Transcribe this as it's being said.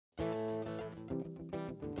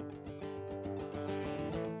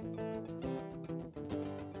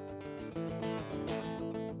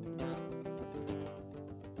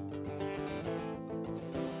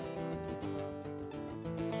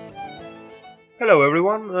Hello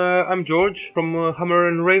everyone, I'm George from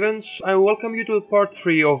Hammer&Ravens. I welcome you to part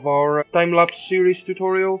 3 of our time-lapse series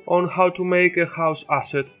tutorial on how to make a house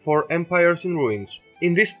asset for empires in ruins.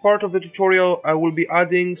 In this part of the tutorial I will be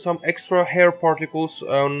adding some extra hair particles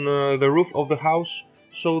on the roof of the house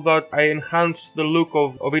so that I enhance the look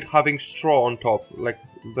of it having straw on top, like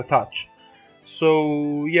the thatch.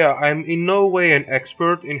 So yeah, I'm in no way an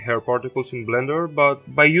expert in hair particles in Blender,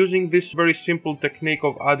 but by using this very simple technique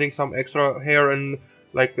of adding some extra hair and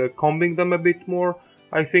combing them a bit more,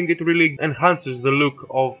 I think it really enhances the look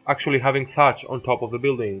of actually having thatch on top of the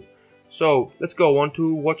building. So let's go on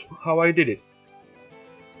to watch how I did it.